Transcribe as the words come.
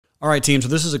All right, team. So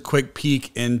this is a quick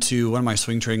peek into one of my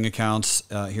swing trading accounts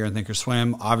here in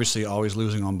Thinkorswim. Obviously, always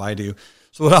losing on Baidu.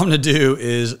 So what I'm going to do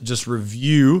is just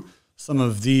review some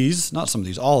of these, not some of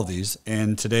these, all of these,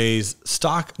 in today's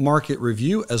stock market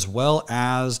review, as well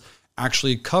as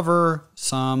actually cover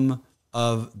some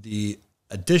of the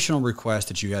additional requests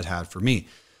that you guys had for me.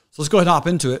 So let's go ahead and hop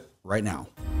into it right now.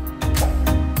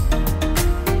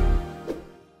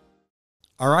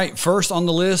 All right, first on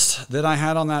the list that I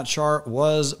had on that chart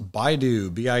was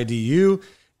Baidu, B-I-D-U,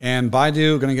 and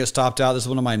Baidu going to get stopped out. This is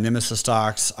one of my nemesis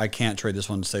stocks. I can't trade this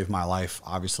one to save my life,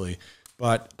 obviously,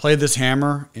 but played this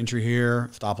hammer, entry here,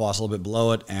 stop loss a little bit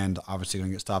below it, and obviously going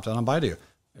to get stopped out on Baidu.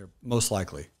 Or most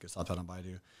likely get stopped out on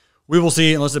Baidu. We will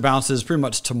see unless it bounces pretty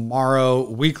much tomorrow.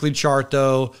 Weekly chart,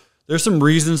 though, there's some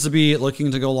reasons to be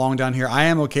looking to go long down here. I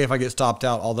am okay if I get stopped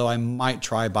out, although I might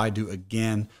try Baidu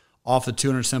again off the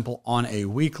 200 simple on a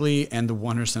weekly and the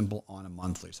 100 simple on a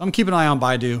monthly. So I'm keeping an eye on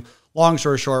Baidu. Long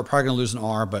story short, probably going to lose an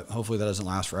R, but hopefully that doesn't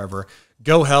last forever.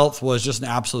 Go Health was just an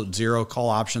absolute zero call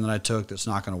option that I took that's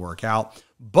not going to work out.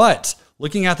 But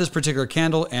looking at this particular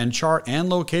candle and chart and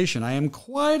location, I am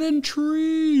quite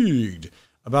intrigued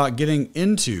about getting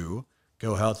into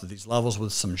Go Health at these levels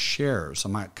with some shares. So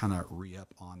I might kind of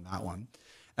re-up on that one.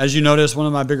 As you notice, one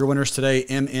of my bigger winners today,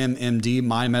 MMMD,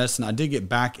 Mind Medicine. I did get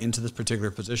back into this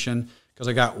particular position because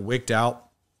I got wicked out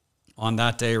on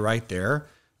that day right there.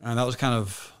 And that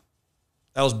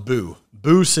was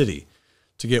boo city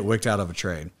to get wicked out of a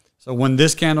trade. So when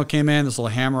this candle came in, this little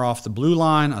hammer off the blue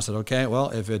line, I said, okay, well,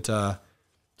 if it, so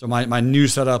my new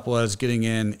setup was getting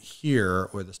in here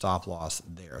with a stop loss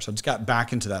there. So I just got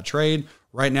back into that trade.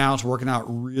 Right now it's working out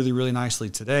really, really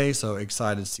nicely today. So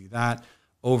excited to see that.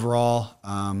 Overall,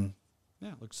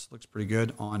 yeah, looks pretty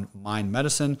good on Mind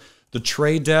Medicine. The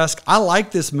trade desk, I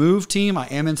like this move, team. I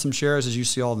am in some shares, as you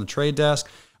see all in the trade desk.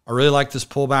 I really like this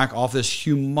pullback off this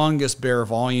humongous bear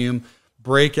volume,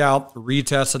 breakout,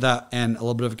 retest of that, and a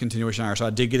little bit of a continuation higher. So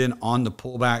I did get in on the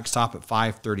pullback, stop at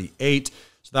 538.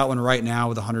 So that one right now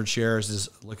with 100 shares is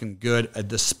looking good.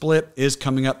 The split is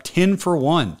coming up 10 for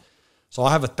 1. So I'll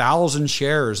have 1,000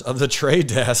 shares of the trade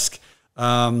desk.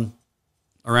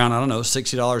 Around, I don't know,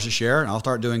 $60 a share, and I'll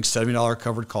start doing $70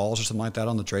 covered calls or something like that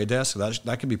on the trade desk. So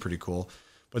that could be pretty cool.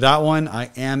 But that one I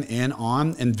am in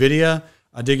on. NVIDIA,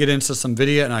 I did get into some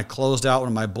NVIDIA, and I closed out one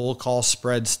of my bull call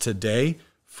spreads today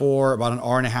for about an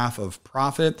hour-and-a-half of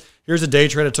profit. Here's a day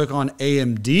trade I took on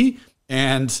AMD,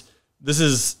 and this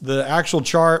is the actual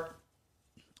chart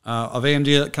of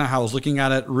AMD, kind of how I was looking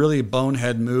at it. Really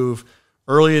bonehead move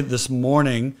early this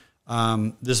morning.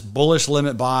 This bullish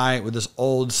limit buy with this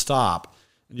old stop.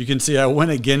 You can see I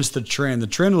went against the trend. The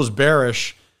trend was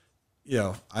bearish. You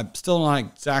know, I'm still not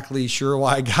exactly sure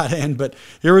why I got in, but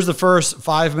here was the first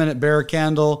 5-minute bear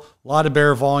candle, a lot of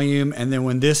bear volume. And then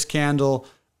when this candle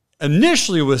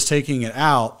initially was taking it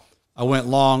out, I went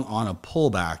long on a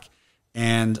pullback.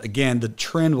 And again, the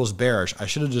trend was bearish. I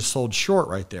should have just sold short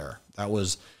right there. That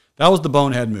was the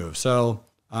bonehead move. So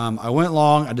I went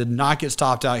long. I did not get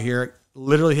stopped out here.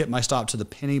 Literally hit my stop to the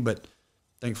penny, but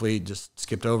thankfully just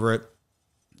skipped over it.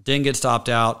 Didn't get stopped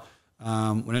out.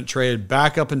 When it traded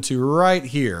back up into right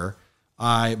here,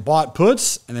 I bought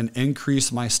puts and then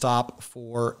increased my stop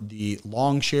for the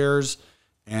long shares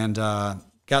and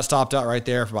got stopped out right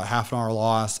there for about half an hour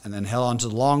loss, and then held on to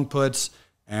the long puts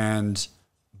and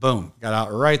boom, got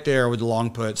out right there with the long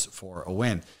puts for a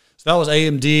win. So that was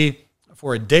AMD.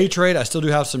 For a day trade, I still do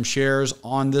have some shares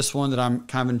on this one that I'm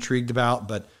kind of intrigued about,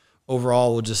 but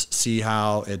overall, we'll just see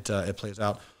how it plays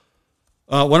out.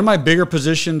 One of my bigger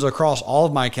positions across all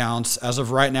of my accounts, as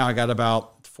of right now, I got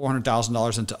about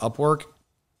 $400,000 into Upwork.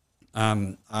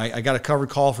 I got a covered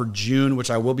call for June, which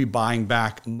I will be buying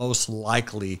back most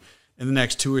likely in the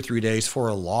next 2 or 3 days for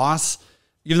a loss.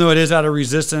 Even though it is at a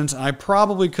resistance, I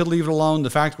probably could leave it alone. The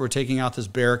fact that we're taking out this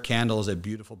bear candle is a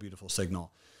beautiful, beautiful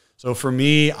signal. So for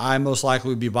me, I most likely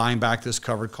would be buying back this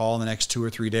covered call in the next 2 or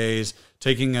 3 days,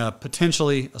 taking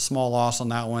potentially a small loss on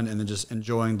that one, and then just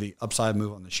enjoying the upside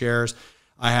move on the shares.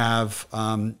 I have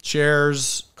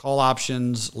shares, call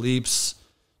options, leaps,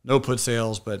 no put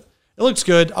sales, but it looks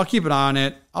good. I'll keep an eye on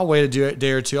it. I'll wait a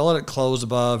day or two. I'll let it close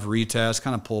above, retest,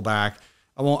 kind of pull back.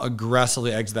 I won't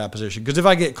aggressively exit that position because if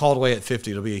I get called away at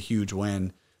 50, it'll be a huge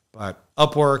win. But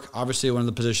Upwork, obviously one of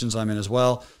the positions I'm in as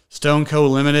well. Stone Co.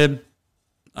 Limited.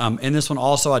 In this one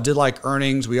also, I did like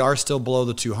earnings. We are still below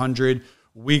the 200.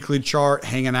 Weekly chart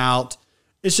hanging out.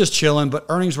 It's just chilling, but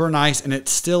earnings were nice, and it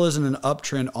still isn't an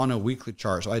uptrend on a weekly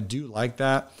chart. So I do like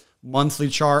that. Monthly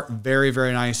chart, very,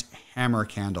 very nice hammer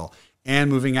candle. And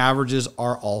moving averages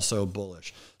are also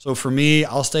bullish. So for me,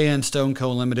 I'll stay in Stone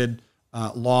Co. Limited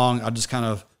long. I'll just kind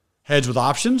of hedge with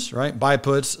options, right? Buy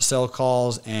puts, sell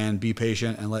calls, and be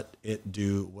patient and let it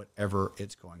do whatever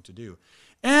it's going to do.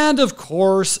 And of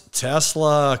course,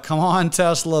 Tesla. Come on,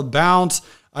 Tesla, bounce.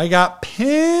 I got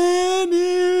pennies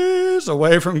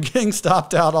away from getting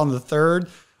stopped out on the 3rd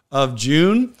of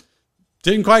June.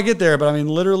 Didn't quite get there, but I mean,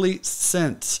 literally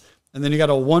cents. And then you got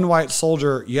a one white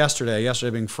soldier yesterday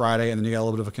being Friday, and then you got a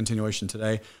little bit of a continuation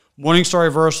today. Morningstar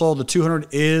reversal. The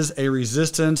 200 is a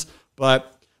resistance,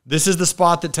 but this is the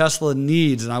spot that Tesla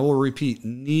needs, and I will repeat,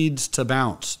 needs to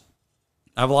bounce.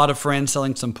 I have a lot of friends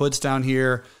selling some puts down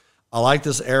here. I like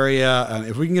this area.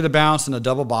 If we can get a bounce and a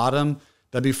double bottom,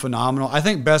 that'd be phenomenal. I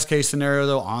think best case scenario,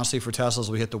 though, honestly, for Tesla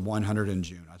is we hit the 100 in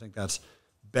June. I think that's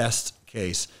best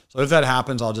case. So if that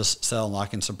happens, I'll just sell and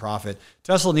lock in some profit.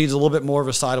 Tesla needs a little bit more of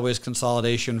a sideways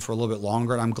consolidation for a little bit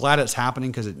longer, and I'm glad it's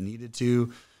happening because it needed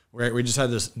to. We just had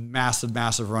this massive,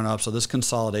 massive run up. So this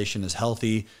consolidation is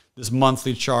healthy. This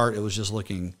monthly chart, it was just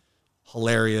looking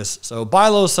hilarious. So buy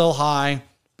low, sell high,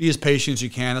 be as patient as you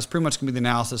can. That's pretty much going to be the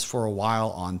analysis for a while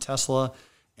on Tesla.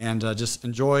 And just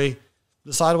enjoy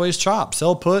the sideways chop.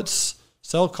 Sell puts,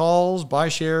 sell calls, buy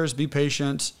shares, be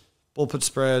patient, bull put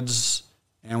spreads.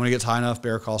 And when it gets high enough,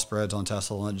 bear call spreads on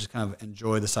Tesla, and just kind of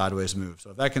enjoy the sideways move.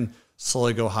 So if that can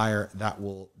slowly go higher, that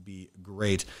will be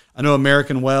great. I know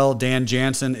American Well, Dan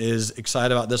Jansen is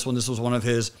excited about this one. This was one of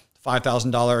his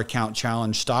 $5,000 account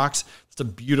challenge stocks. It's a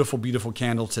beautiful, beautiful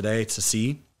candle today to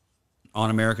see on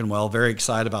American Well. Very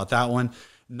excited about that one.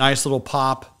 Nice little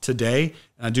pop today.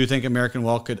 And I do think American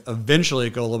Well could eventually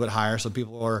go a little bit higher. So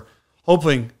people are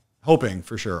hoping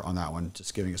for sure on that one,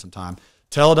 just giving it some time.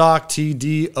 Teladoc,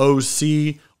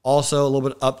 TDOC, also a little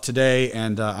bit up today,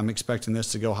 and I'm expecting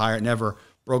this to go higher. It never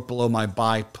broke below my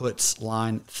buy puts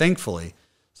line, thankfully.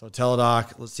 So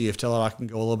Teladoc, let's see if Teladoc can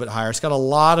go a little bit higher. It's got a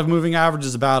lot of moving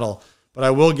averages to battle, but I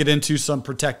will get into some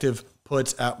protective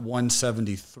puts at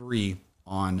 173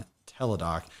 on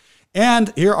Teladoc.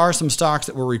 And here are some stocks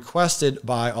that were requested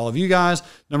by all of you guys.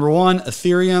 Number one,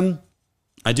 Ethereum.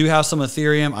 I do have some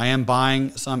Ethereum. I am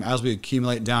buying some as we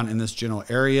accumulate down in this general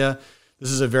area. This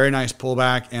is a very nice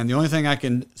pullback, and the only thing I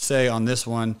can say on this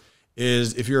one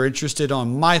is if you're interested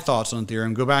on my thoughts on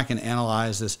Ethereum, go back and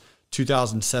analyze this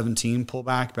 2017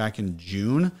 pullback back in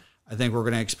June. I think we're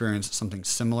going to experience something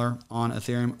similar on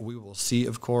Ethereum. We will see,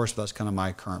 of course, but that's kind of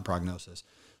my current prognosis.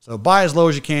 So buy as low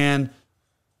as you can,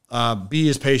 be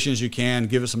as patient as you can,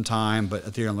 give it some time, but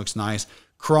Ethereum looks nice.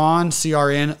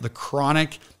 CRN, the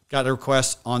Chronic, got a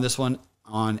request on this one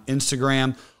on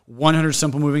Instagram. 100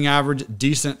 simple moving average,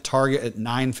 decent target at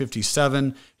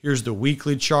 957. Here's the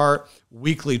weekly chart.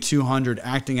 Weekly 200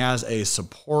 acting as a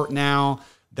support now.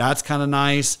 That's kind of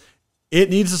nice. It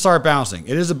needs to start bouncing.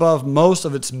 It is above most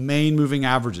of its main moving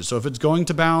averages. So if it's going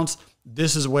to bounce,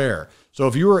 this is where. So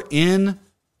if you are in,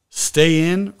 stay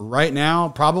in right now.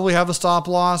 Probably have a stop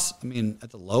loss. I mean, at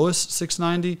the lowest,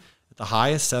 690. At the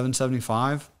highest,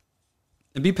 775.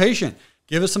 And be patient.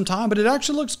 Give it some time, but it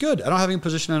actually looks good. I don't have any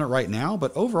position in it right now,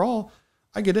 but overall,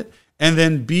 I get it. And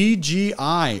then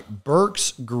BGI,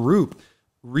 Burks Group,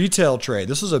 retail trade.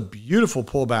 This was a beautiful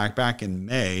pullback back in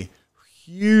May.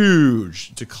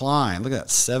 Huge decline. Look at that,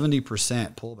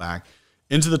 70% pullback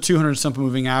into the 200 simple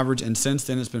moving average. And since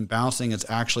then, it's been bouncing. It's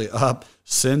actually up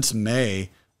since May,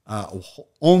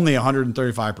 only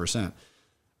 135%.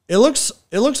 It looks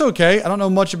okay. I don't know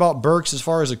much about Burks as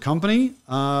far as a company.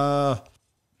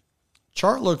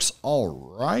 Chart looks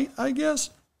all right, I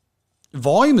guess.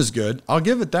 Volume is good. I'll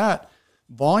give it that.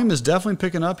 Volume is definitely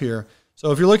picking up here.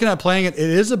 So if you're looking at playing it, it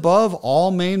is above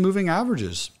all main moving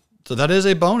averages. So that is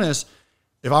a bonus.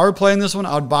 If I were playing this one,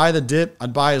 I would buy the dip.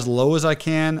 I'd buy as low as I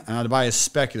can, and I'd buy as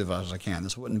speculative as I can.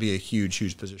 This wouldn't be a huge,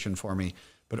 huge position for me.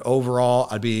 But overall,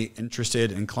 I'd be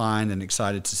interested, inclined, and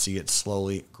excited to see it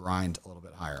slowly grind a little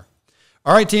bit higher.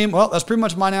 All right, team. Well, that's pretty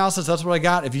much my analysis. That's what I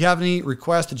got. If you have any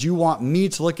requests that you want me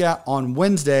to look at on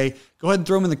Wednesday, go ahead and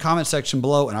throw them in the comment section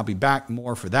below, and I'll be back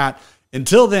more for that.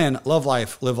 Until then, love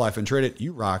life, live life, and trade it.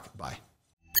 You rock. Bye.